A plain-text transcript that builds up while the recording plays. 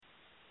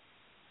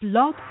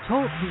Blog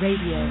Talk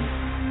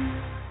Radio.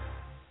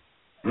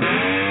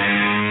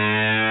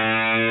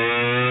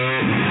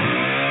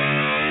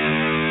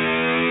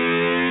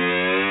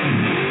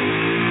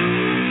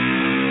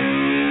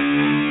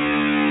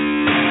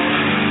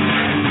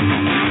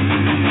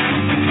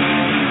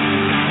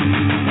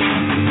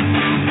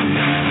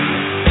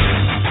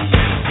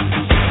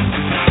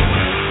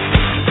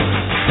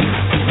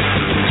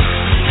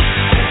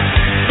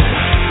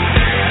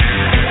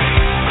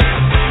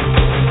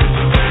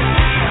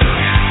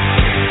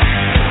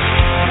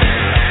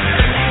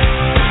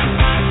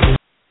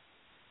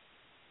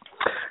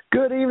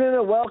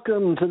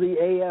 Welcome to the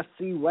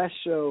AFC West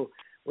Show.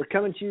 We're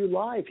coming to you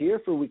live here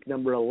for week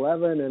number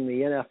 11 in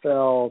the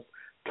NFL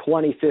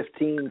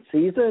 2015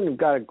 season. We've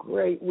got a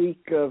great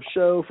week of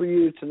show for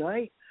you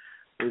tonight.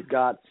 We've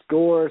got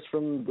scores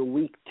from the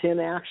week 10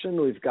 action.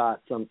 We've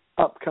got some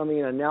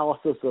upcoming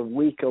analysis of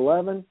week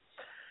 11.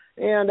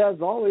 And as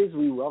always,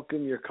 we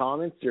welcome your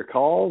comments, your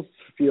calls.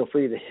 Feel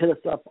free to hit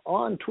us up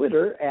on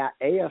Twitter at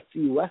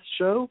AFC West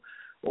Show,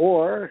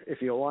 or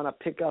if you want to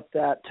pick up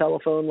that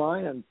telephone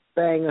line and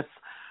bang us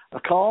a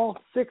call,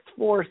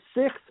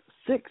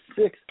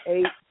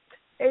 646-668-8837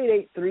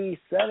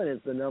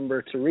 is the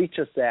number to reach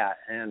us at.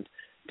 And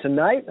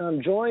tonight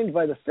I'm joined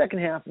by the second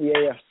half of the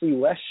AFC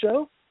West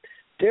Show.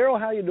 Daryl,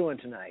 how you doing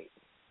tonight?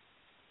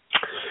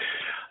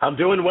 I'm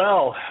doing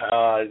well.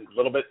 A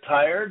little bit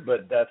tired,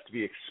 but that's to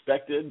be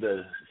expected.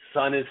 The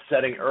sun is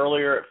setting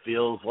earlier. It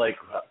feels like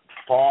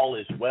fall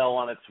is well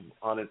on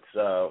its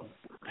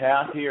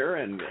path here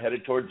and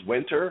headed towards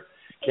winter.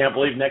 Can't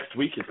believe next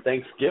week is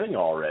Thanksgiving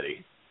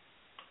already.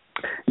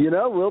 You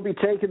know, we'll be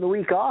taking the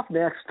week off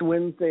next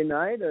Wednesday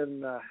night,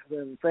 and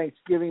then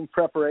Thanksgiving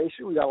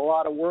preparation. We got a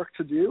lot of work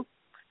to do.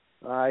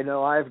 I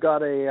know I've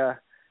got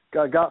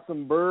got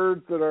some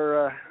birds that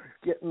are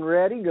getting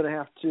ready. Going to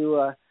have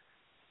to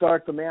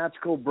start the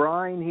magical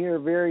brine here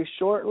very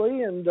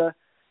shortly, and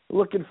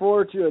looking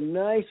forward to a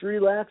nice,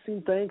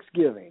 relaxing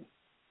Thanksgiving.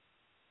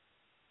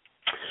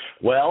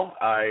 Well,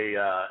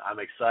 I'm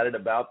excited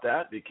about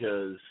that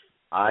because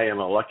I am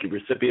a lucky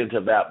recipient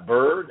of that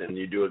bird, and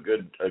you do a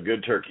good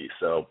turkey.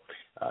 So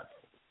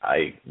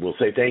I will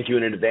say thank you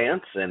in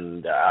advance,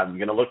 and I'm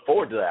going to look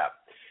forward to that.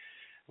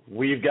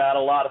 We've got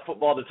a lot of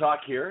football to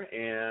talk here,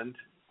 and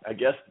I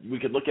guess we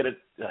could look at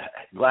it,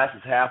 glass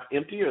is half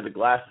empty or the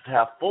glass is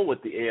half full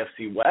with the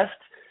AFC West.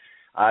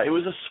 It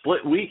was a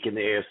split week in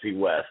the AFC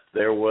West.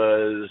 There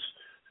were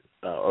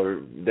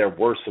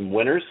some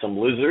winners, some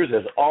losers,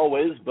 as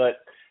always,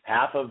 but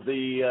half of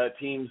the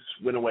teams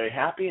went away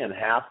happy and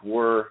half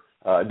were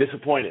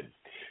disappointed.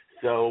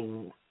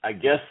 So I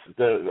guess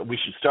we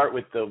should start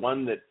with the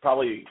one that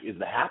probably is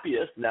the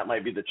happiest, and that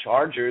might be the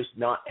Chargers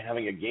not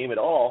having a game at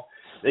all.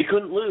 They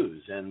couldn't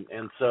lose, and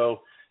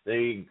so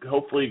they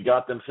hopefully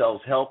got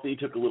themselves healthy,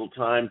 took a little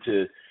time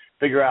to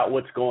figure out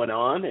what's going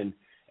on and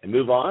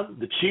move on.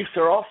 The Chiefs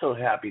are also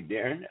happy,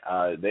 Darren.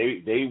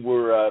 They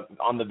were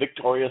on the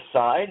victorious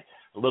side,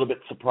 a little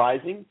bit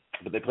surprising,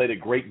 but they played a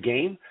great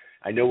game.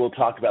 I know we'll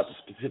talk about the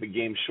specific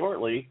game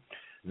shortly.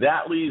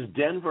 That leaves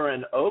Denver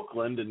and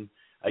Oakland, and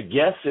I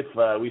guess if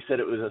we said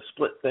it was a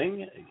split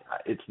thing,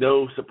 it's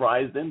no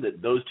surprise then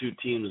that those two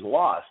teams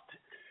lost.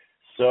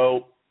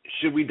 So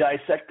should we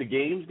dissect the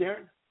games,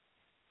 Darren?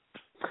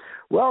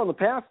 Well, in the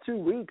past 2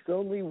 weeks,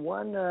 only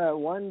one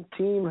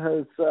team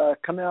has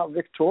come out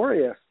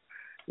victorious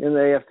in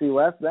the AFC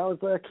West. That was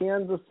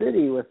Kansas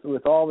City,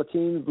 with all the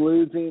teams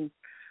losing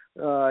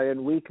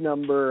in week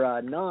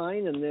number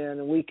 9, and then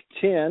in week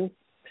 10.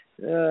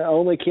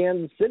 Only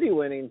Kansas City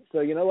winning. So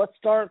let's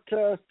start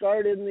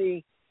in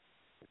the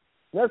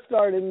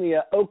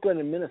Oakland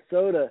and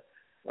Minnesota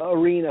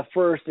arena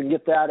first and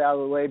get that out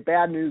of the way.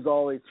 Bad news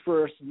always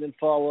first, and then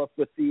follow up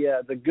with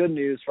the good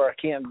news for our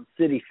Kansas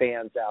City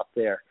fans out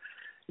there.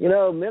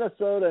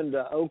 Minnesota and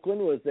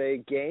Oakland was a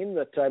game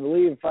that I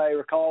believe, if I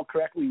recall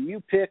correctly, you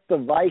picked the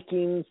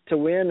Vikings to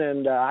win,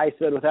 and I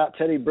said without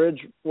Teddy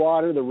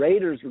Bridgewater, the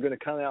Raiders were going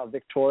to come out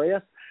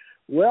victorious.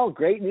 Well,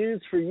 great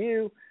news for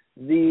you.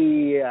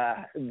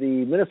 The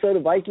Minnesota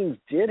Vikings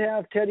did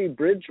have Teddy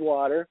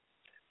Bridgewater,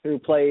 who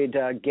played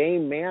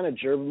game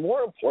manager.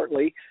 More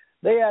importantly,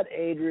 they had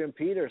Adrian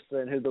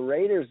Peterson, who the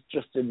Raiders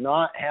just did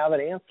not have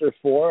an answer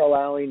for,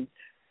 allowing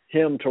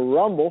him to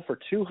rumble for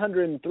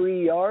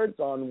 203 yards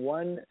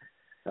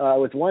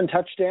with one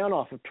touchdown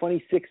off of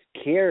 26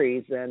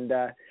 carries, and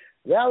that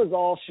was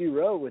all she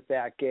wrote with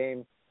that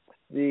game.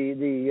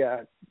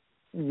 The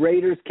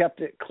Raiders kept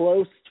it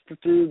close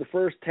through the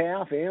first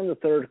half and the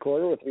third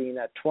quarter, with being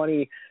at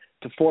 20-14.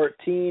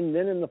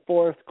 Then in the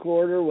fourth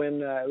quarter,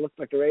 when it looked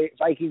like the Raiders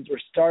were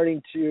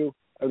starting to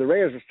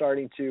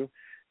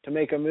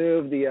make a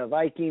move, the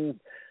Vikings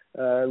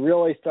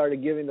really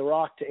started giving the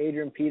rock to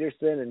Adrian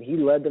Peterson, and he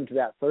led them to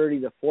that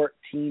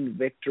 30-14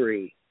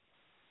 victory.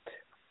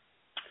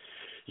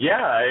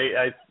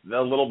 Yeah,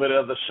 a little bit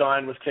of the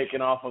shine was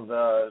taken off of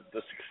the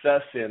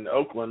success in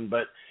Oakland,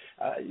 but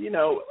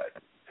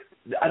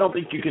I don't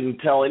think you can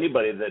tell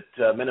anybody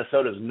that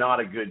Minnesota is not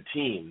a good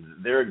team.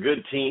 They're a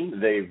good team.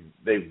 They've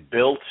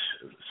built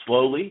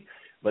slowly,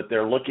 but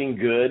they're looking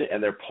good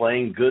and they're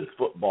playing good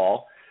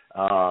football.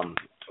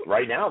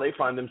 Right now, they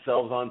find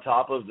themselves on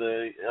top of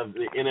the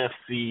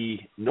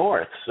NFC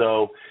North.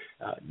 So,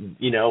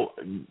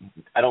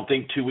 I don't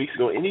think 2 weeks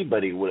ago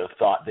anybody would have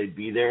thought they'd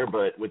be there.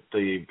 But with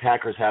the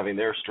Packers having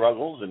their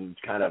struggles and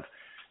kind of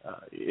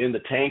in the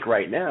tank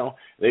right now,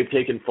 they've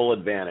taken full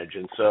advantage.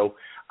 And so,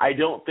 I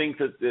don't think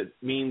that it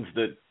means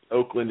that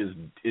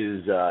Oakland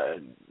is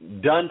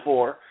done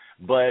for.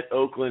 But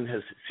Oakland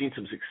has seen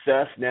some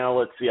success. Now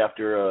let's see,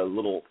 after a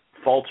little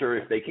falter,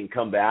 if they can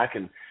come back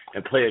and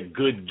play a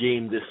good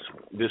game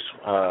this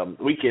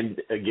weekend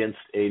against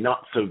a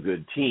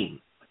not-so-good team.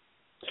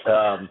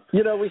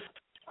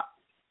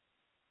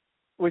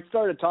 We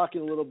started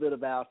talking a little bit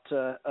about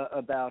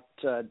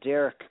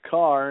Derek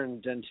Carr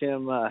and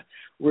him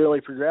really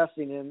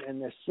progressing in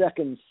their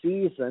second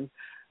season.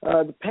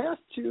 The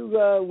past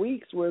 2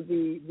 weeks where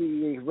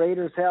the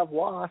Raiders have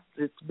lost,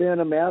 it's been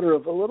a matter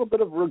of a little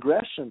bit of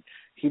regression.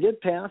 He did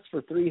pass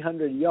for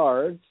 300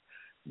 yards,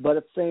 but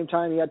at the same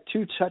time he had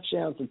 2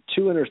 touchdowns and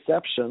 2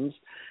 interceptions.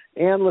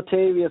 And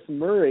Latavius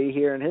Murray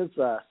here in his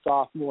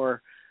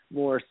sophomore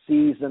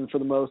season, for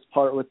the most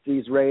part with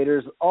these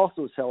Raiders,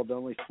 also has held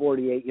only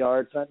 48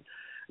 yards. And,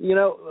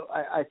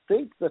 I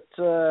think that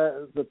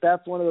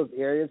that's one of those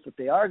areas that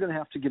they are going to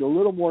have to get a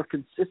little more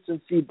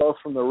consistency, both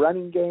from the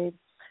running game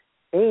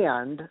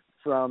and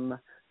from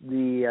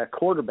the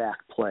quarterback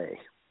play.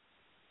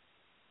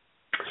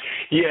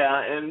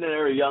 Yeah, and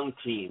they're a young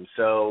team,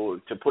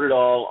 so to put it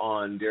all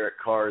on Derek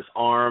Carr's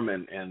arm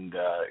and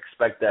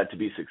expect that to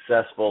be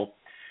successful,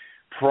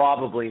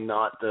 probably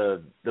not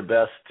the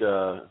best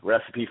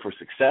recipe for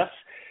success.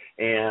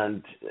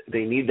 And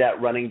they need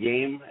that running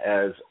game,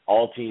 as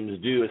all teams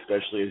do,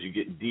 especially as you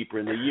get deeper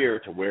in the year,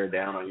 to wear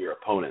down on your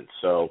opponents.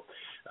 So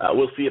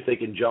we'll see if they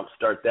can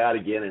jumpstart that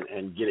again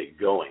and get it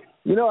going.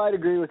 I'd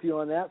agree with you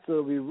on that, so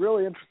it'll be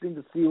really interesting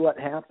to see what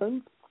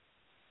happens.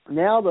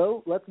 Now,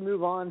 though, let's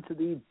move on to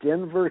the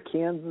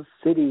Denver-Kansas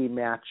City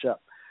matchup.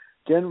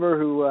 Denver,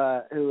 who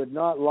had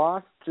not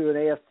lost to an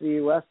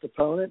AFC West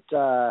opponent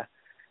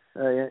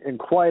in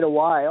quite a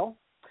while,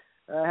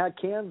 had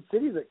Kansas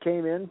City that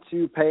came in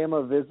to pay him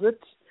a visit.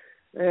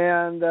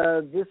 And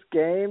this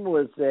game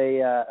was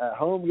a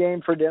home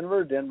game for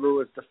Denver. Denver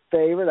was the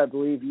favorite. I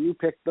believe you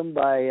picked them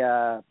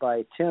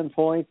by 10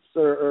 points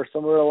or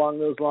somewhere along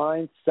those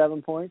lines,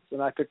 7 points,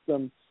 and I picked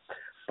them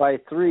by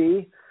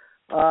 3.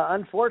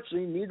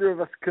 Unfortunately, neither of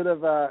us could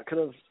have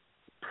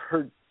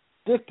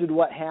predicted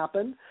what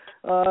happened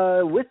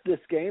with this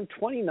game.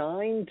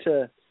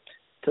 29-13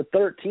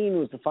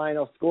 was the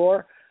final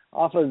score,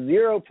 off a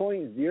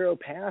 0.0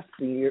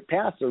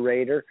 passer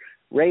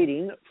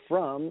rating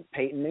from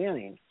Peyton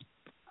Manning.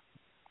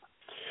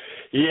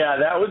 Yeah,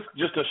 that was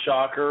just a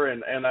shocker,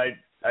 and I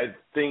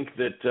think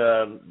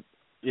that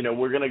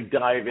we're going to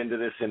dive into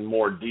this in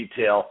more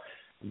detail.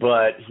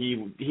 But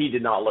he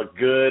did not look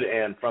good,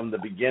 and from the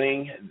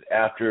beginning,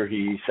 after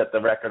he set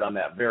the record on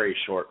that very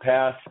short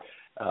pass,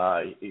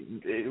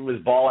 it was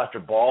ball after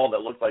ball that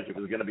looked like it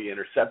was going to be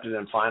intercepted,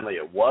 and finally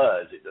it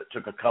was. It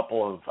took a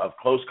couple of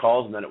close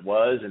calls, and then it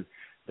was, and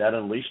that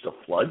unleashed the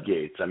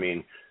floodgates. I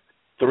mean,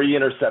 3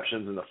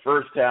 interceptions in the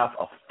first half,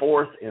 a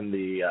 4th in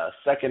the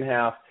second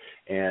half,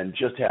 and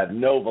just had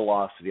no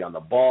velocity on the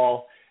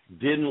ball.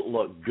 Didn't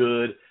look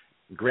good.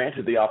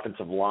 Granted, the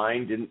offensive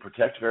line didn't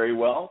protect very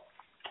well.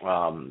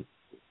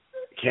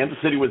 Kansas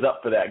City was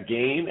up for that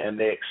game, and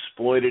they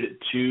exploited it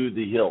to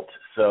the hilt.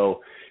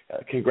 So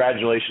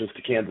congratulations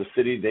to Kansas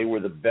City. They were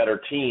the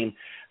better team.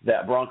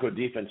 That Bronco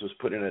defense was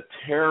put in a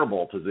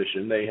terrible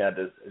position. They had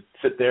to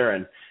sit there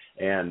and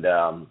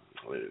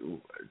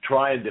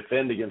try and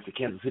defend against the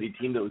Kansas City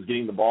team that was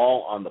getting the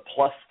ball on the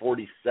plus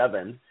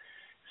 47.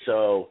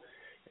 So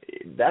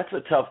that's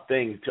a tough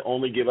thing, to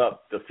only give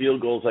up the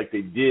field goals like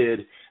they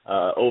did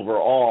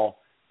overall.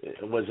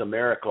 It was a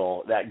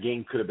miracle. That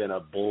game could have been a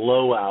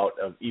blowout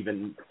of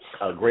even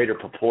greater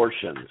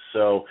proportions.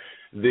 So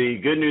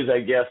the good news, I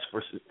guess,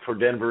 for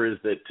Denver is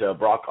that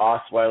Brock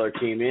Osweiler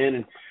came in,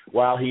 and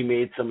while he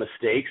made some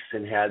mistakes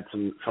and had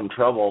some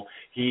trouble,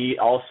 he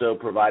also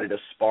provided a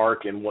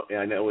spark. And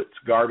I know it's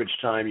garbage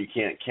time. You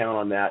can't count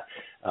on that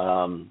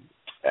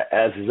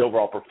as his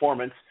overall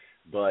performance,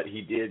 but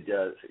he did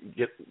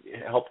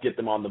help get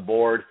them on the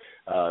board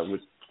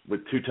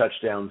with 2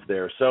 touchdowns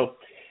there. So,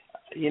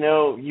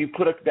 you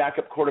put a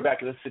backup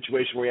quarterback in a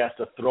situation where he has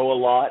to throw a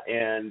lot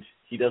and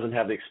he doesn't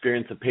have the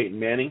experience of Peyton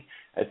Manning.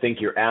 I think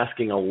you're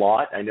asking a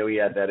lot. I know he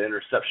had that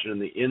interception in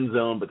the end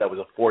zone, but that was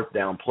a 4th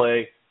down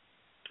play.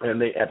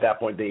 And at that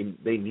point, they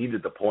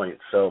needed the point.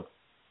 So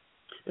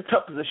it's a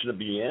tough position to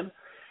be in.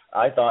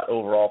 I thought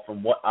overall,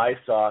 from what I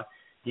saw,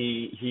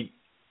 he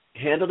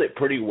handled it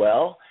pretty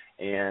well.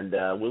 And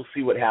we'll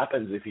see what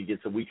happens if he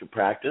gets a week of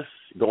practice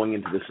going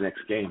into this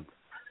next game.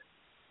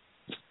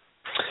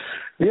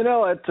 It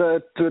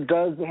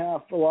does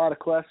have a lot of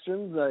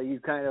questions. You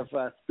kind of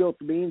spilt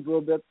the beans a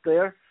little bit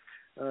there.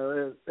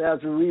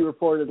 As we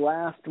reported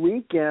last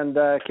week and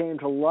came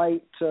to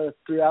light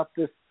throughout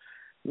this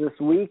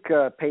week,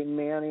 Peyton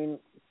Manning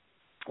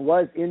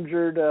was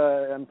injured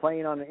and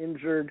playing on an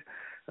injured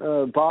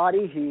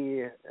body.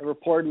 He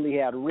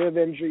reportedly had a rib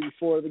injury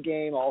before the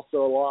game.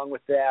 Also, along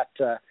with that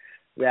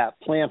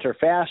plantar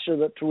fascia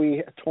that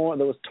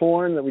was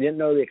torn that we didn't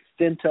know the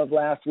extent of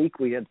last week.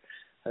 We had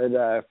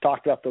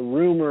talked about the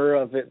rumor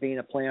of it being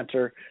a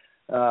plantar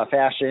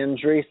fascia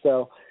injury.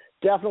 So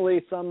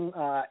definitely some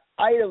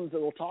items that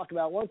we'll talk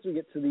about once we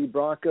get to the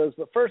Broncos.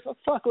 But first,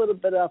 let's talk a little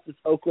bit about this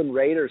Oakland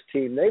Raiders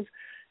team. They've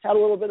had a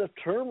little bit of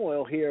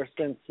turmoil here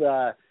since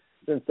that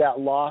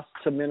loss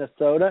to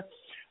Minnesota.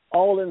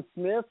 Aldon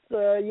Smith,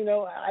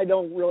 I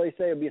don't really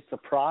say it'd be a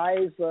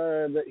surprise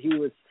that he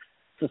was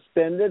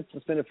suspended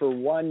for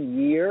 1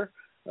 year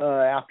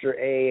after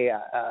a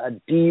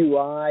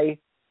DUI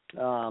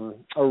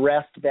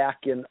arrest back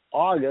in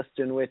August,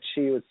 in which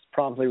he was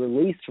promptly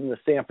released from the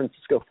San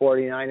Francisco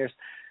 49ers.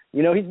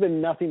 He's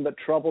been nothing but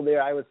trouble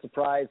there. I was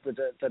surprised that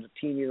a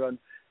team even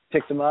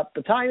picked him up.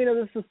 The timing of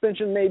the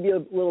suspension may be a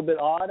little bit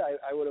odd.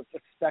 I would have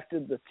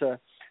expected that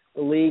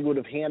the league would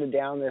have handed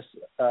down this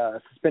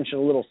suspension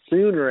a little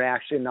sooner,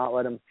 actually, and not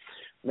let him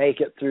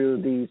make it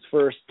through these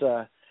first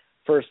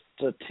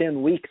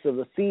 10 weeks of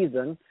the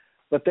season.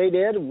 But they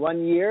did.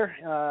 1 year.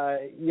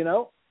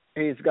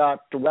 He's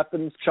got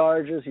weapons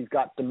charges. He's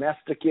got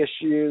domestic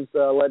issues,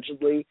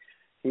 allegedly.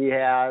 He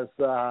has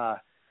the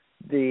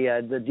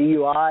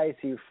DUIs.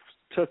 He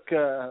took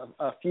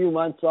a few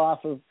months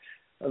off of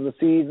the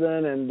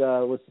season and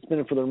was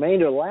suspended for the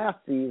remainder of last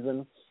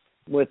season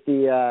with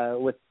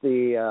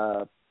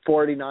the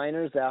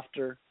 49ers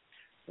after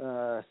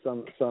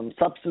some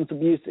substance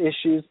abuse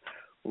issues.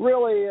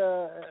 Really,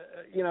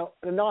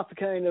 not the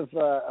kind of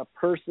a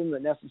person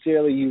that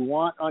necessarily you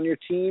want on your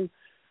team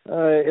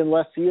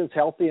unless he is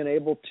healthy and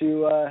able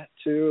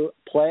to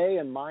play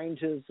and mind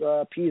his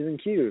P's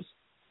and Q's.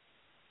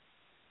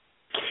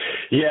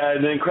 Yeah,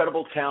 an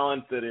incredible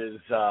talent that is,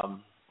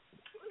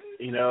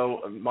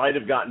 might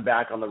have gotten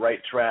back on the right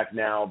track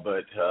now,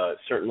 but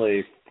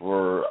certainly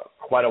for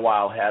quite a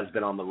while has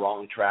been on the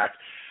wrong track.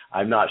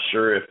 I'm not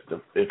sure if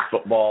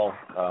football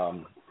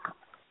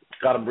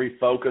got him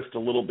refocused a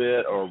little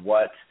bit or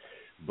what,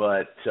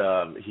 but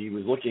he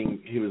was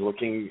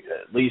looking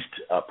at least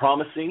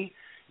promising.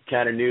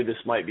 Kind of knew this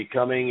might be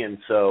coming, and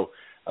so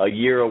a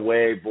year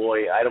away,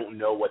 boy, I don't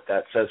know what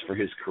that says for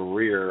his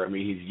career. I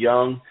mean, he's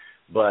young,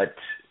 but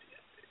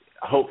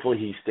hopefully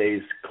he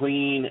stays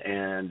clean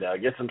and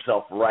gets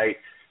himself right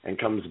and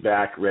comes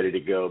back ready to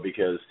go,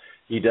 because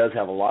he does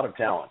have a lot of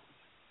talent.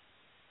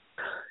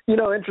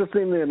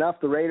 Interestingly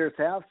enough, the Raiders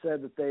have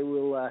said that they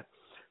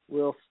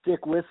will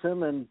stick with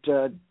him, and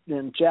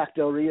Jack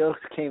Del Rio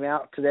came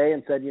out today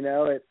and said, he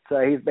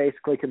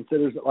basically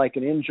considers it like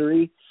an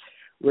injury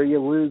where you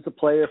lose a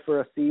player for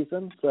a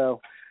season.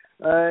 So,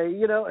 I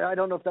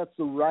don't know if that's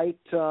the right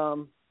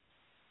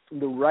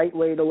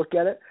way to look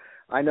at it.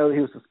 I know that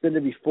he was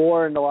suspended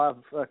before, and a lot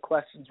of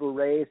questions were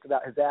raised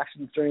about his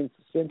actions during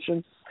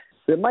suspension.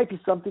 So it might be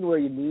something where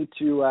you need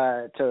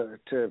to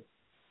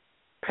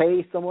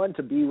pay someone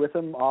to be with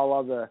him, a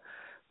la the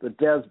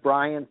Des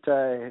Bryant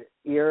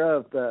era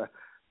of the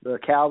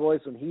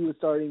Cowboys when he was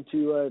starting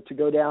to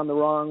go down the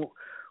wrong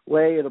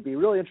way. It'll be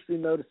really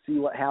interesting, though, to see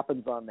what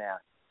happens on that.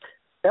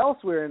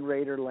 Elsewhere in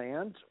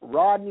Raiderland,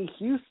 Rodney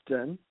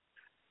Houston,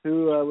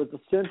 who was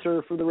the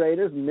center for the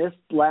Raiders, missed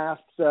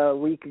last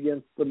week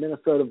against the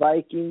Minnesota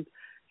Vikings.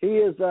 He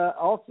is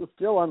also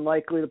still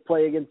unlikely to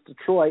play against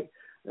Detroit.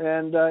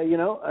 And,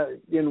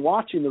 in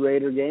watching the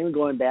Raider game and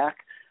going back,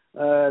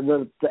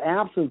 the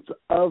absence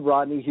of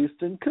Rodney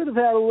Houston could have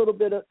had a little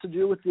bit to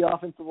do with the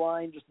offensive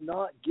line just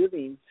not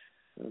giving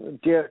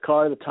Derek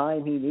Carr the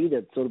time he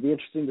needed. So it'll be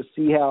interesting to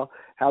see how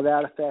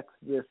that affects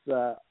this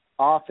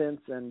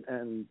offense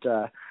and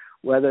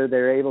whether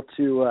they're able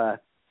to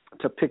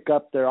pick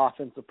up their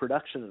offensive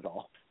production at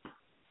all.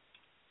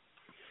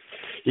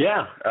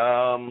 Yeah,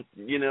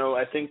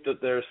 I think that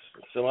there's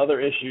some other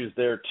issues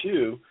there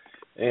too,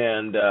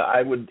 and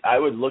I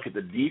would look at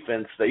the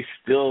defense. They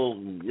still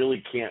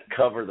really can't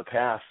cover the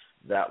pass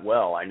that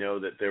well. I know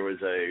that there was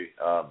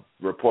a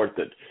report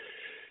that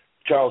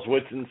Charles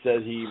Woodson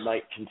says he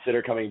might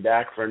consider coming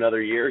back for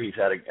another year. He's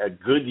had a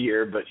good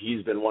year, but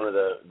he's been one of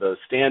the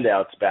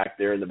standouts back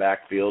there in the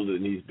backfield,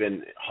 and he's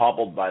been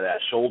hobbled by that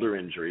shoulder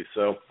injury.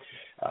 So,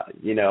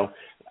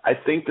 I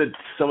think that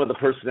some of the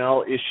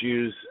personnel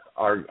issues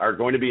are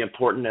going to be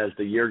important as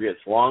the year gets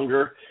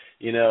longer.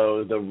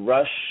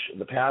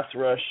 The pass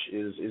rush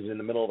is in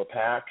the middle of the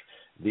pack.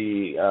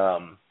 The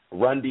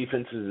run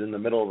defense is in the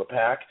middle of the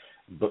pack.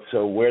 But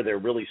so where they're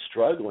really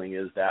struggling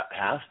is that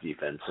pass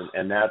defense,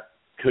 and that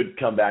could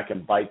come back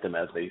and bite them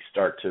as they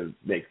start to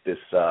make this,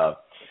 I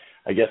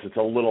guess it's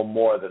a little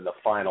more than the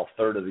final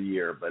third of the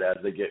year, but as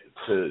they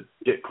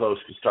get close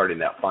to starting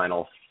that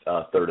final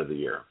third of the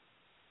year.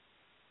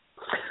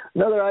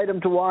 Another item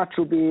to watch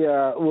will be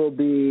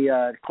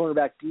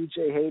cornerback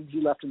DJ Hayden.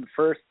 He left in the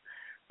first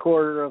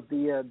quarter of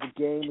the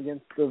game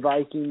against the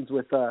Vikings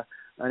with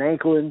an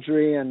ankle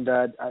injury, and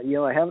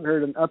I haven't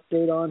heard an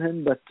update on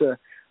him, but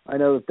I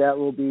know that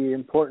will be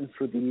important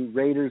for the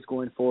Raiders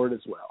going forward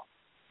as well.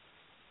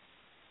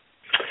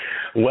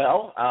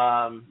 Well,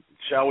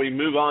 shall we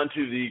move on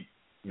to the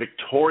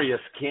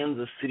victorious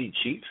Kansas City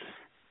Chiefs.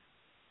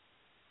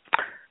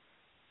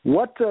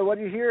 What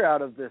do you hear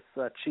out of this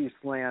Chiefs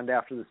land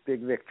after this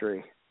big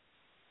victory?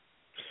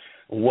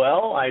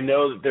 Well, I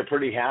know that they're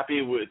pretty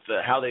happy with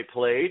how they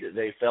played.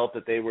 They felt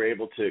that they were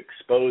able to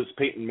expose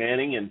Peyton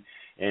Manning,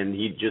 and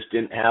he just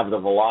didn't have the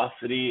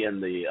velocity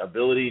and the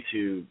ability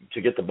to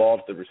get the ball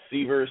to the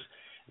receivers.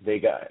 They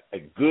got a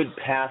good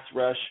pass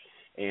rush,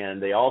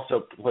 and they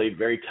also played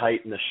very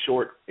tight in the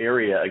short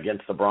area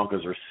against the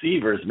Broncos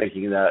receivers,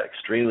 making that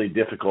extremely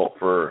difficult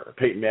for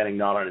Peyton Manning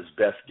not on his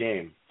best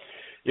game.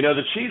 You know,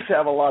 the Chiefs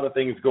have a lot of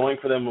things going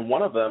for them, and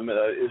one of them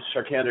is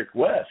Charcandrick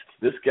West.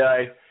 This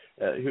guy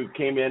who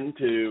came in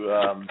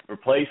to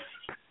replace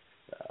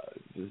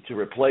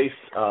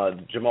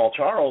Jamal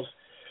Charles,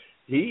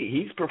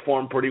 he's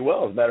performed pretty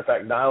well. As a matter of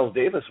fact, Niles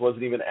Davis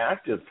wasn't even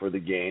active for the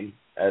game.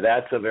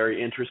 That's a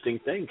very interesting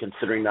thing,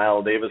 considering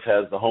Niles Davis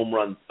has the home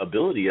run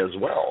ability as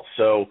well.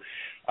 So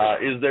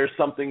is there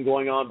something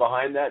going on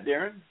behind that,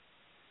 Darren?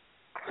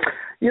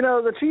 You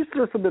know, the Chiefs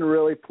just have been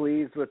really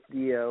pleased with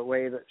the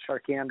way that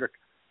Charcandrick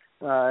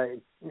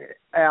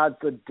adds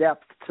the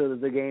depth to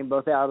the game,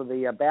 both out of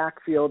the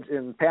backfield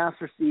in pass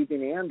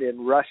receiving and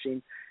in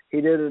rushing.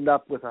 He did end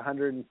up with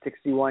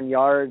 161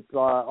 yards,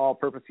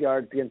 all-purpose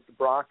yards against the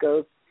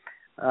Broncos,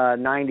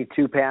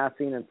 92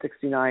 passing and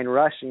 69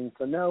 rushing.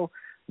 So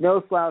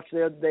no slouch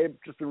there. They've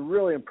just been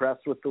really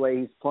impressed with the way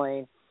he's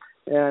playing.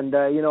 And,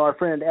 you know, our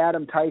friend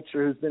Adam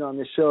Teitcher, who's been on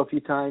this show a few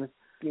times,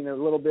 you know,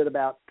 a little bit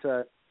about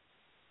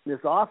this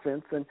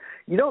offense. And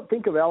you don't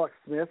think of Alex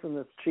Smith and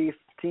this Chiefs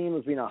team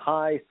as being a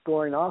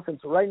high-scoring offense.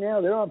 But right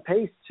now, they're on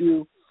pace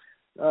to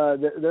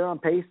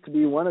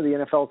be one of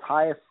the NFL's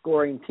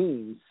highest-scoring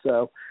teams.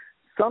 So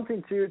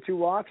something to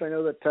watch. I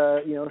know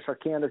that you know,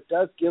 Charcandrick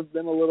does give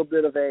them a little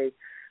bit of a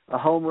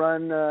home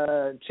run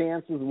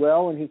chance as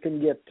well, and he can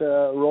get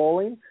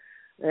rolling.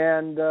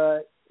 And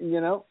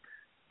you know,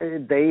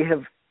 they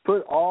have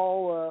put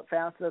all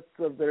facets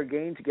of their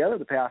game together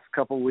the past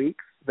couple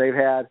weeks. They've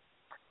had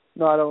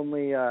not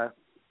only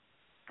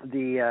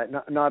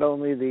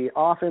the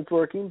offense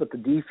working, but the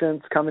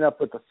defense coming up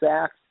with the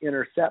sacks,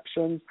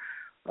 interceptions.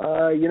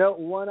 You know,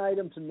 one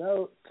item to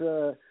note: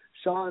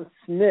 Sean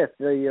Smith,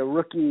 the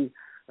rookie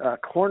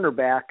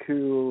cornerback,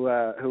 who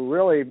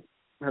really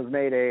has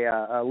made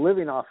a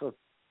living off of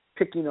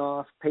picking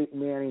off Peyton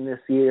Manning this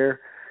year.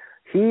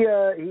 He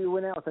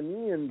went out with a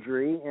knee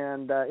injury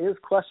and is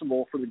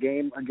questionable for the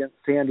game against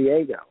San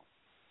Diego.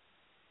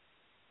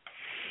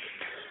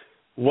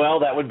 Well,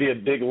 that would be a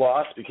big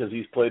loss because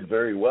he's played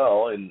very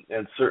well, and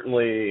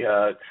certainly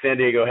San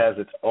Diego has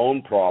its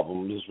own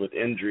problems with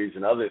injuries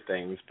and other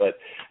things, but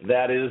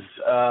that is,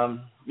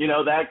 you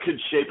know, that could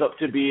shape up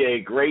to be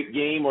a great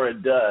game or a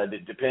dud.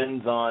 It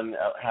depends on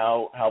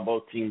how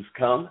both teams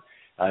come.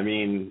 I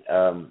mean,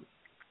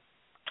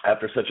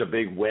 after such a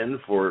big win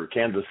for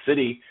Kansas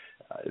City,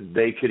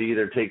 they could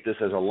either take this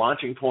as a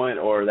launching point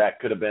or that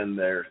could have been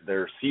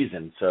their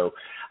season. So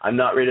I'm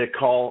not ready to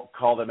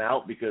call them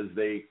out because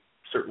they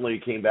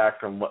certainly came back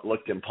from what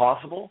looked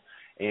impossible,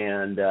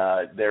 and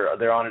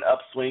they're on an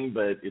upswing,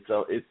 but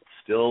it's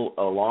still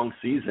a long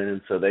season,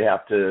 and so they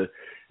have to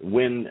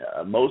win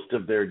most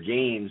of their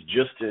games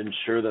just to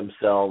ensure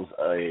themselves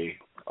a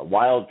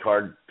wild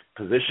card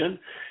position.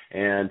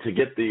 And to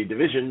get the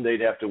division,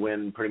 they'd have to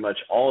win pretty much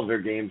all of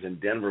their games, and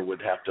Denver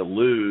would have to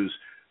lose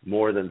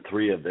more than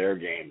 3 of their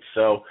games.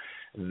 So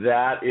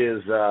that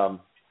is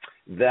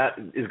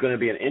going to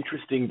be an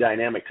interesting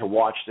dynamic to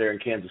watch there in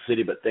Kansas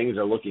City, but things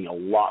are looking a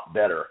lot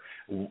better.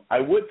 I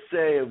would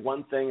say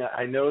one thing.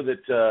 I know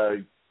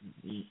that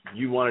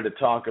you wanted to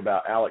talk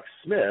about Alex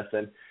Smith,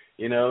 and,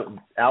 you know,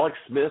 Alex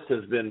Smith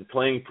has been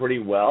playing pretty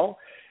well.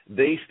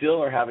 They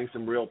still are having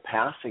some real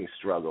passing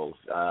struggles,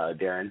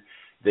 Darren.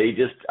 They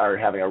just are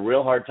having a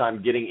real hard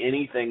time getting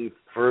anything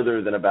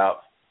further than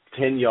about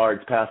 10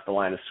 yards past the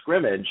line of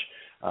scrimmage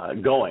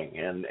going,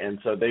 and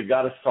so they've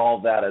got to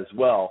solve that as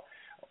well.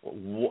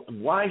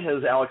 Why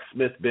has Alex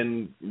Smith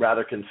been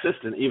rather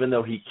consistent, even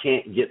though he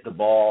can't get the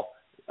ball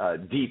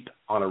deep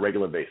on a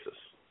regular basis?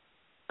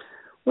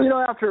 Well, you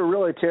know, after a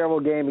really terrible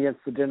game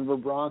against the Denver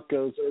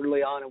Broncos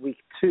early on in week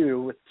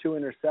 2 with 2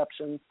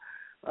 interceptions,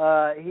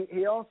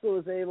 he also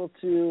was able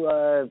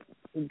to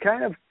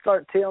kind of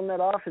start tailing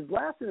that off. His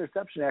last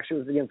interception actually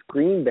was against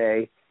Green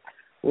Bay,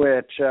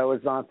 which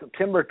was on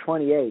September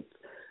 28th.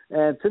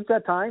 And since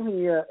that time,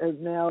 he is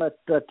now at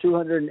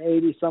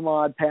 280 some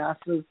odd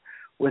passes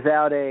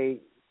without a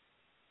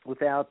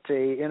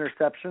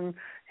interception.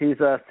 He's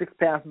 6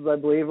 passes, I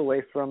believe,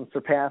 away from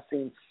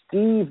surpassing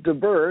Steve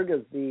DeBerg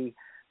as the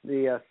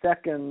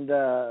second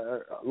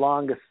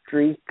longest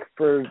streak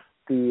for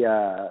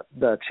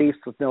the Chiefs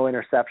with no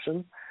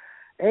interceptions.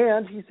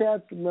 And he's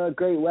had some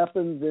great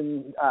weapons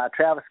in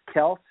Travis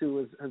Kelce,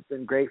 who has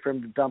been great for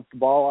him to dump the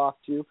ball off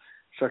to,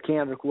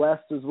 Charcandrick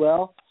West as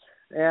well.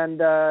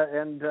 And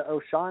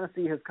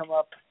O'Shaughnessy has come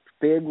up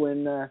big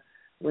when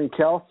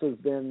Kelce has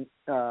been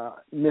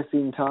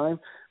missing time.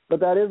 But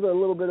that is a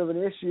little bit of an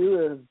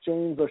issue as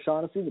James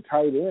O'Shaughnessy, the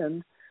tight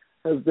end,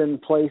 has been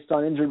placed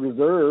on injured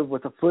reserve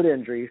with a foot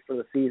injury for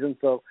the season.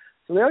 So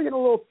So they're getting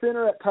a little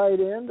thinner at tight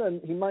end,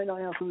 and he might not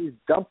have some of these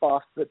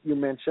dump-offs that you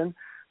mentioned,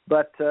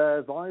 but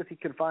as long as he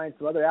can find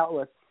some other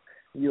outlets,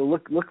 you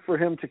look for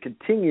him to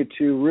continue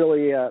to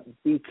really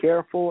be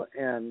careful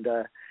and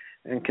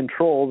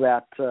control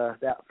that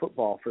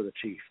football for the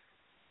Chiefs.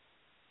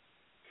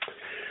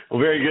 Well,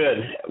 very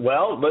good.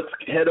 Well, let's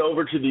head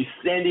over to the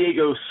San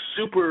Diego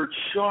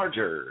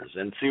Superchargers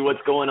and see what's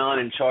going on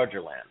in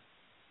Chargerland.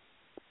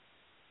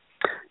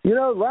 You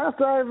know,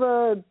 last I've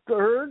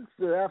heard,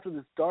 after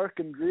this dark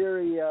and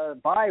dreary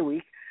bye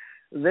week,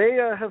 they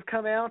have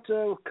come out.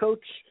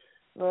 Coach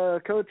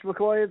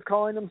McCoy is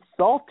calling them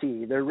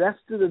salty. They're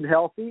rested and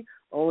healthy.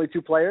 Only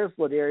two players,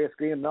 Ladarius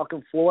Green and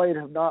Malcolm Floyd,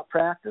 have not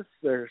practiced.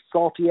 They're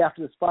salty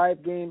after this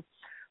 5-game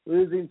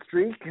losing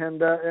streak,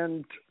 and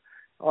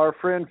our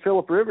friend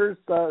Phillip Rivers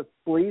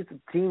believes the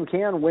team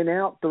can win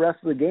out the rest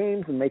of the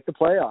games and make the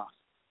playoffs.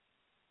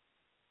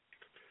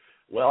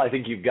 Well, I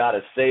think you've got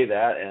to say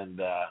that,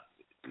 and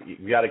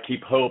you've got to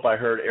keep hope. I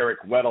heard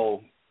Eric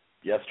Weddle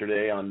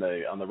yesterday on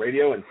the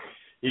radio, and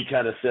he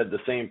kind of said the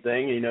same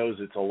thing. He knows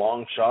it's a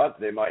long shot.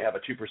 They might have a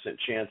 2%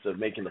 chance of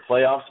making the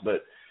playoffs,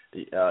 but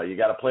you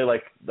got to play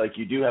like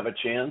you do have a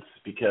chance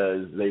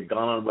because they've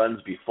gone on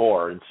runs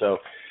before. And so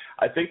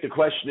I think the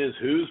question is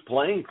who's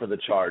playing for the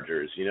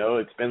Chargers. You know,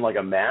 it's been like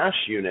a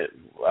MASH unit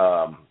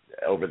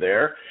over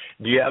there.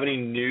 Do you have any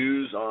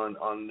news on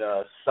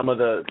some of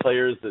the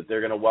players that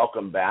they're going to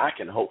welcome back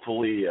and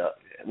hopefully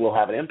will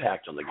have an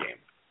impact on the game?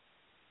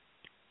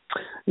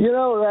 You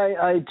know,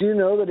 I do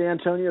know that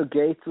Antonio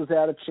Gates has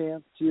had a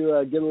chance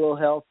to get a little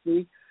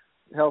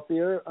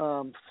healthier.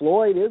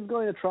 Floyd is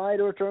going to try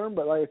to return,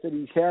 but like I said,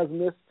 he has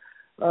missed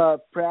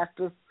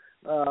practice.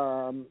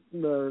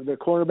 The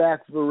cornerback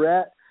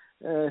Verrett,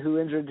 who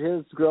injured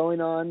his groin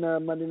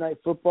on Monday Night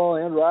Football,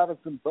 and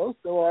Robinson both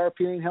still are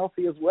appearing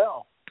healthy as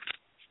well.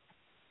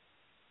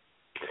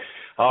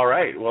 All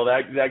right. Well,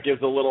 that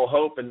gives a little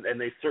hope, and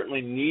they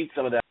certainly need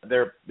some of that.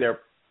 Their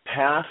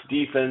pass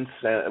defense,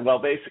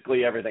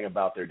 basically everything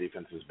about their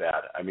defense is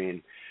bad. I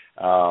mean,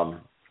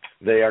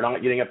 they are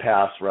not getting a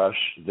pass rush.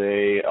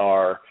 They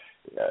are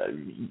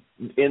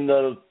in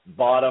the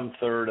bottom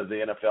third of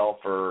the NFL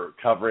for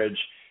coverage,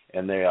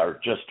 and they are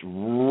just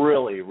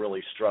really,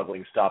 really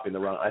struggling stopping the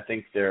run. I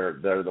think they're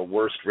the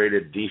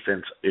worst-rated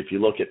defense if you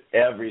look at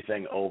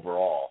everything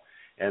overall,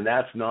 and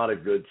that's not a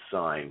good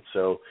sign.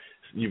 So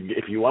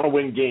if you want to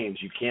win games,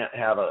 you can't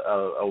have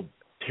a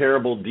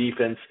terrible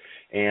defense.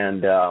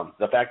 And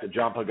the fact that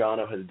John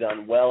Pagano has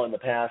done well in the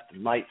past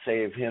might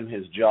save him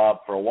his job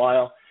for a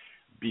while,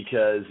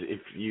 because if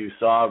you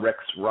saw Rex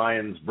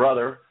Ryan's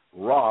brother,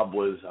 Rob,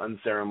 was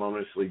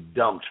unceremoniously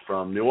dumped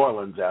from New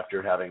Orleans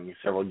after having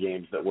several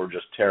games that were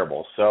just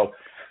terrible. So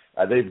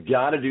they've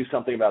got to do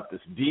something about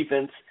this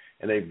defense,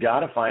 and they've got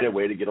to find a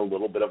way to get a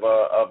little bit of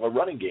a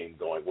running game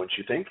going, wouldn't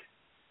you think?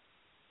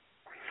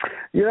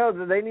 You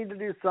know, they need to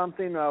do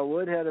something.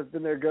 Woodhead has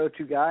been their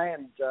go-to guy,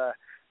 and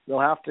they'll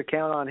have to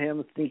count on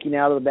him sneaking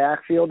out of the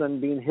backfield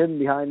and being hidden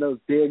behind those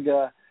big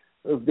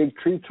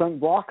tree trunk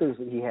blockers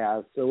that he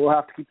has. So we'll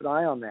have to keep an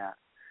eye on that.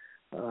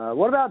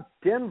 What about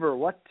Denver?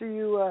 What do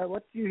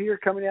you hear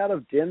coming out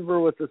of Denver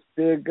with this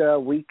big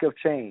week of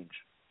change?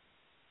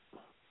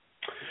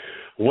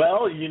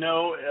 Well, you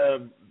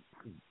know,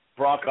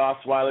 Brock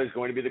Osweiler is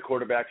going to be the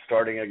quarterback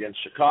starting against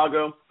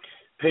Chicago.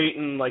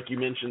 Peyton, like you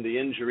mentioned, the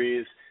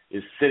injuries,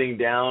 is sitting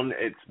down.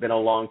 It's been a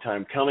long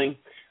time coming.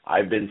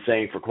 I've been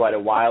saying for quite a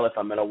while, if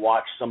I'm going to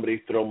watch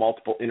somebody throw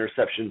multiple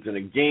interceptions in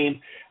a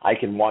game, I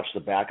can watch the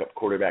backup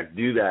quarterback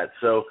do that.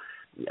 So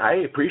I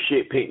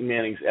appreciate Peyton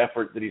Manning's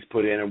effort that he's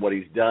put in and what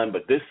he's done,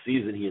 but this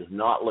season he has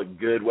not looked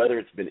good. Whether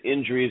it's been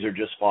injuries or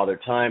just father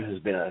time has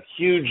been a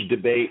huge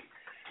debate.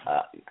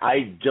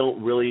 I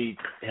don't really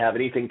have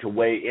anything to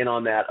weigh in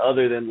on that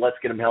other than let's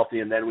get him healthy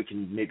and then we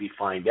can maybe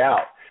find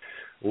out.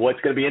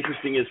 What's going to be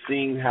interesting is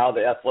seeing how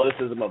the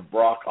athleticism of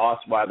Brock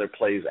Osweiler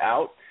plays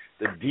out.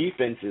 The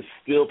defense is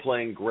still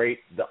playing great.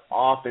 The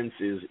offense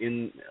is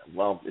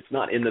it's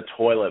not in the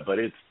toilet, but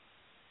it's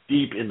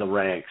deep in the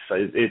ranks.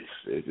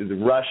 The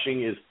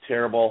rushing is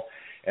terrible,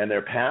 and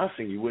their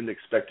passing, you wouldn't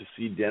expect to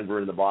see Denver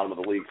in the bottom of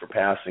the league for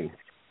passing,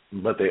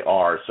 but they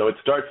are. So it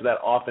starts with that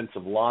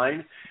offensive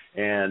line,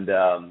 and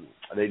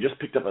they just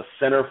picked up a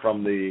center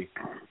from the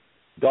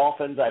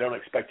Dolphins. I don't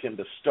expect him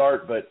to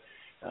start, but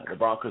the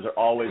Broncos are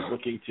always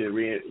looking to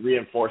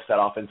reinforce that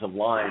offensive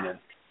line, and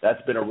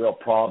that's been a real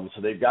problem.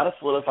 So they've got to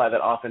solidify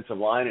that offensive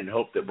line and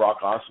hope that Brock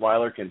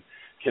Osweiler can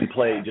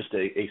play just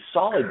a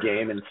solid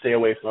game and stay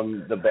away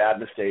from the bad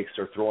mistakes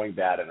or throwing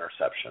bad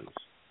interceptions.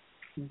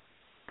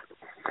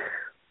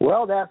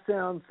 Well, that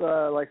sounds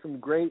like some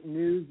great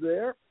news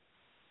there.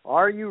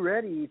 Are you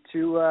ready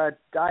to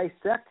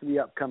dissect the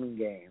upcoming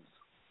games?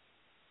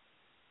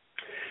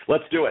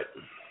 Let's do it.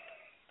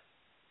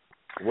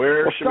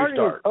 Where should we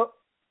start?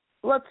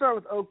 Let's start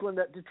with Oakland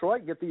at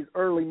Detroit, get these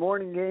early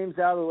morning games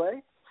out of the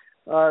way.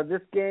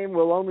 This game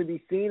will only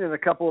be seen in a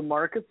couple of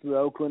markets, the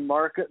Oakland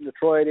market and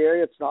Detroit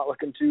area. It's not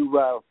looking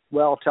too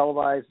well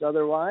televised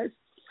otherwise.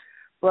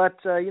 But,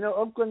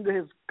 Oakland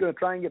is going to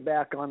try and get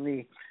back on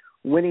the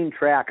winning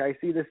track. I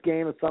see this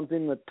game as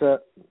something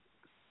that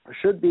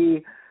should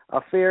be a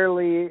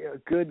fairly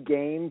good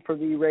game for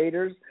the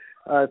Raiders.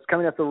 It's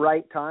coming at the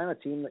right time, a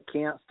team that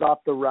can't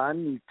stop the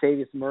run.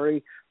 Tavius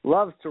Murray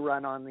loves to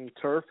run on the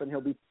turf, and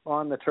he'll be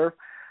on the turf.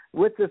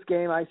 With this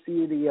game, I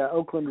see the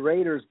Oakland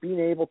Raiders being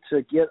able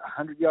to get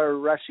a 100-yard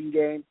rushing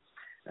game.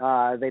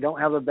 They don't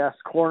have the best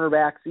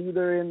cornerbacks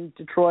either in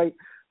Detroit.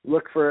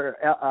 Look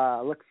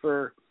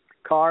for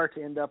Carr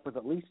to end up with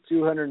at least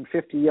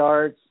 250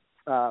 yards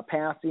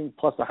passing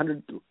plus a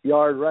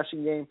 100-yard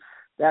rushing game.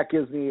 That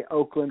gives the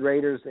Oakland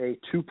Raiders a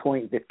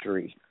 2-point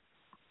victory.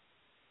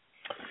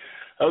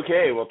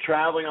 Okay, well,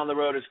 traveling on the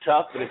road is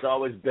tough, but it's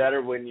always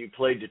better when you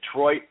play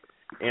Detroit.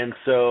 And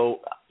so,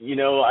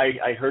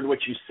 I heard what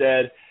you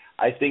said.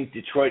 I think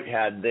Detroit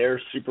had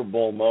their Super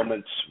Bowl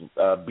moments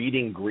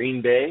beating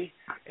Green Bay,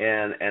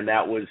 and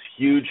that was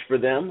huge for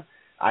them.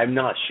 I'm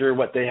not sure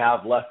what they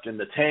have left in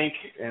the tank,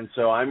 and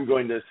so I'm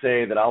going to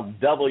say that I'll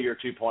double your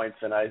 2 points,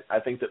 and I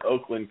think that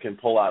Oakland can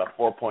pull out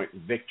a 4-point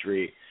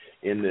victory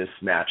in this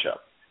matchup.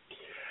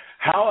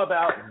 How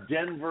about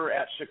Denver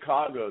at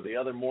Chicago, the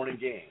other morning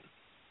game?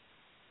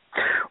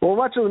 Well,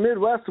 much of the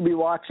Midwest will be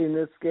watching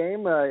this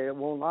game. It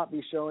will not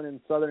be shown in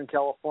Southern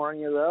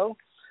California, though.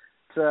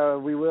 So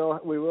we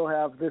will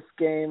have this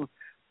game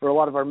for a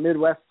lot of our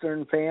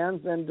Midwestern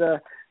fans. And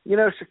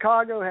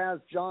Chicago has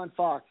John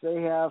Fox.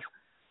 They have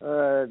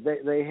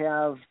they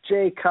have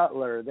Jay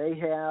Cutler. They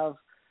have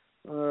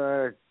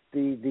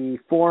the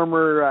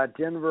former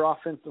Denver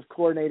offensive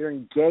coordinator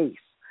in Gase.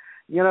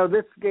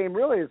 This game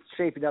really is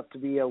shaping up to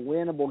be a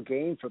winnable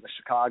game for the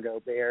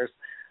Chicago Bears.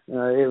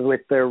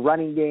 With their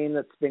running game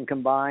that's been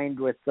combined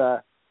with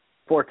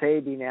Forte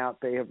being out,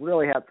 they have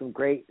really had some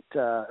great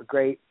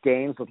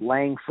games with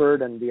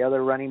Langford and the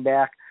other running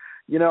back.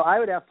 I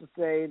would have to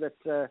say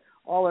that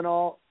all in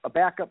all, a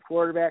backup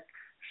quarterback,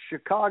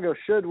 Chicago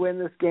should win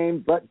this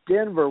game, but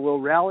Denver will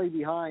rally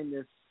behind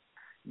this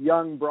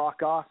young Brock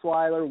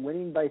Osweiler,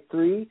 winning by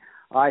 3.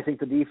 I think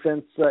the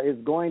defense is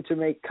going to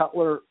make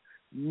Cutler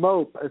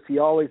mope, as he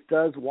always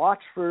does.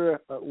 Watch for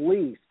at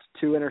least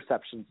 2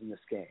 interceptions in this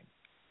game.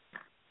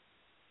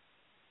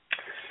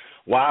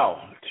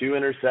 Wow, 2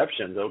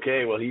 interceptions.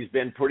 Okay, well, he's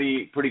been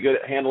pretty good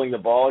at handling the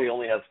ball. He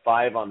only has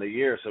 5 on the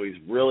year, so he's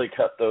really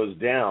cut those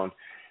down.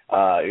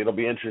 It'll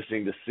be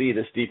interesting to see.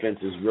 This defense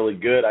is really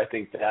good. I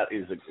think that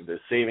is the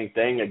saving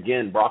thing.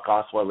 Again, Brock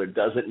Osweiler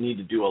doesn't need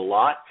to do a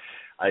lot.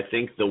 I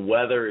think the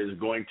weather is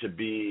going to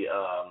be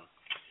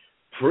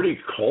pretty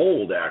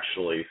cold,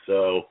 actually.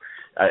 So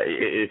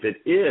if it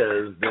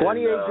is, then,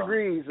 28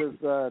 degrees is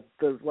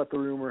what the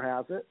rumor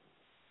has it.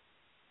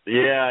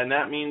 Yeah, and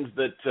that means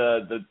that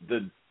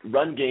the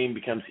run game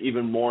becomes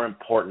even more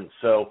important.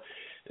 So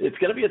it's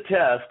going to be a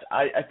test.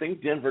 I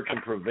think Denver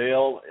can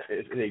prevail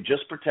if they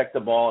just protect the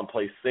ball and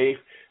play safe.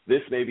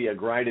 This may be a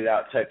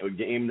grinded-out type of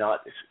game,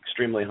 not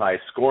extremely high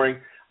scoring.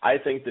 I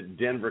think that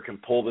Denver can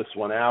pull this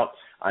one out.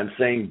 I'm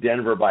saying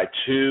Denver by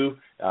 2.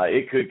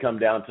 It could come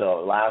down to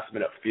a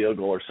last-minute field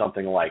goal or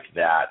something like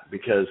that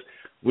because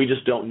we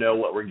just don't know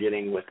what we're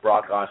getting with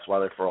Brock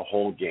Osweiler for a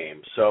whole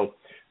game. So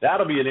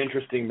that'll be an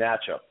interesting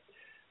matchup.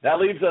 That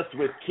leaves us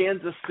with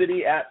Kansas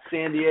City at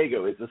San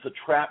Diego. Is this a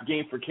trap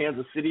game for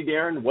Kansas City,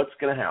 Darren? What's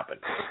going to happen?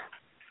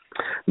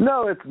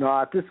 No, it's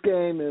not. This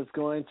game is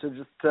going to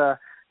just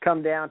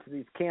come down to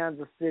these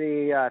Kansas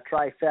City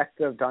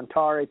trifecta of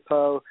Dontari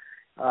Poe,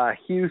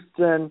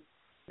 Houston,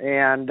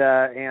 and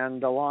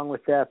along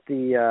with that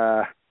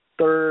the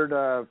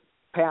third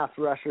pass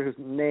rusher whose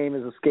name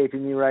is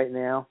escaping me right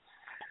now.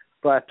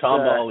 But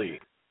Tom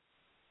Ali.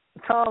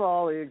 Tom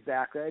Ali,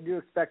 exactly. I do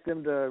expect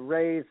them to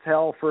raise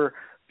hell for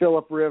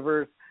Phillip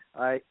Rivers.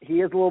 He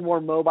is a little more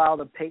mobile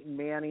than Peyton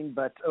Manning,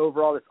 but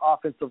overall this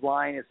offensive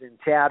line is in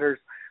tatters.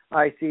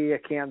 I see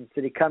Kansas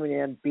City coming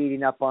in,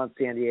 beating up on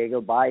San Diego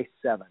by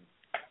 7.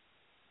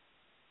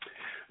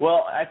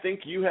 Well, I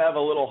think you have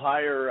a little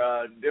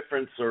higher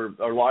difference or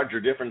larger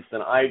difference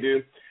than I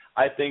do.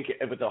 I think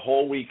with the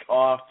whole week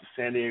off,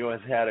 San Diego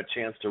has had a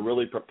chance to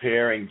really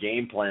prepare and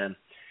game plan.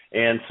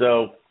 And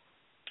so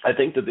I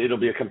think that it'll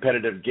be a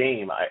competitive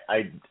game.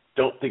 I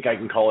don't think I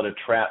can call it a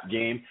trap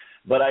game.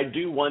 But I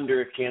do wonder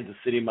if Kansas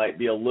City might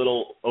be a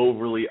little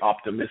overly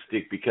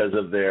optimistic because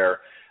of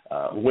their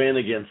win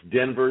against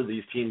Denver.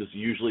 These teams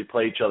usually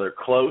play each other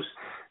close.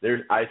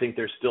 I think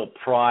there's still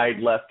pride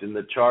left in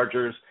the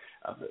Chargers.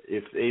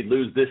 If they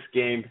lose this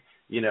game,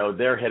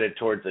 they're headed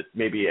towards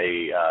maybe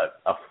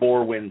a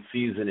 4-win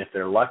season if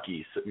they're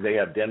lucky. So they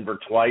have Denver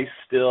twice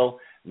still,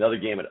 another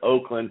game at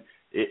Oakland.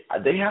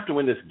 They have to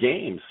win this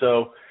game.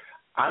 So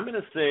I'm going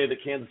to say that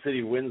Kansas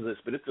City wins this,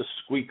 but it's a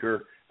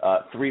squeaker,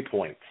 3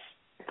 points.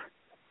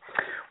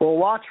 Well,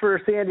 watch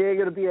for San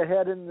Diego to be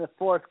ahead in the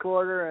fourth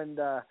quarter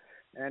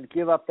and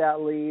give up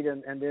that lead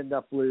and end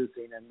up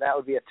losing. And that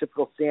would be a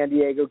typical San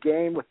Diego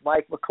game with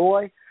Mike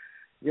McCoy.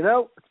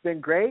 It's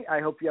been great. I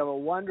hope you have a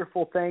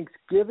wonderful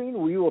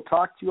Thanksgiving. We will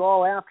talk to you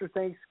all after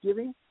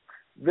Thanksgiving.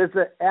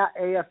 Visit at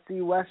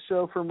AFC West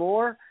Show for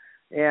more,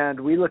 and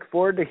we look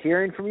forward to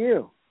hearing from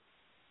you.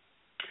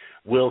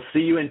 We'll see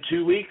you in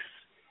 2 weeks.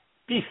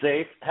 Be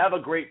safe. Have a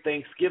great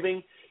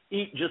Thanksgiving.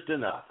 Eat just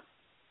enough.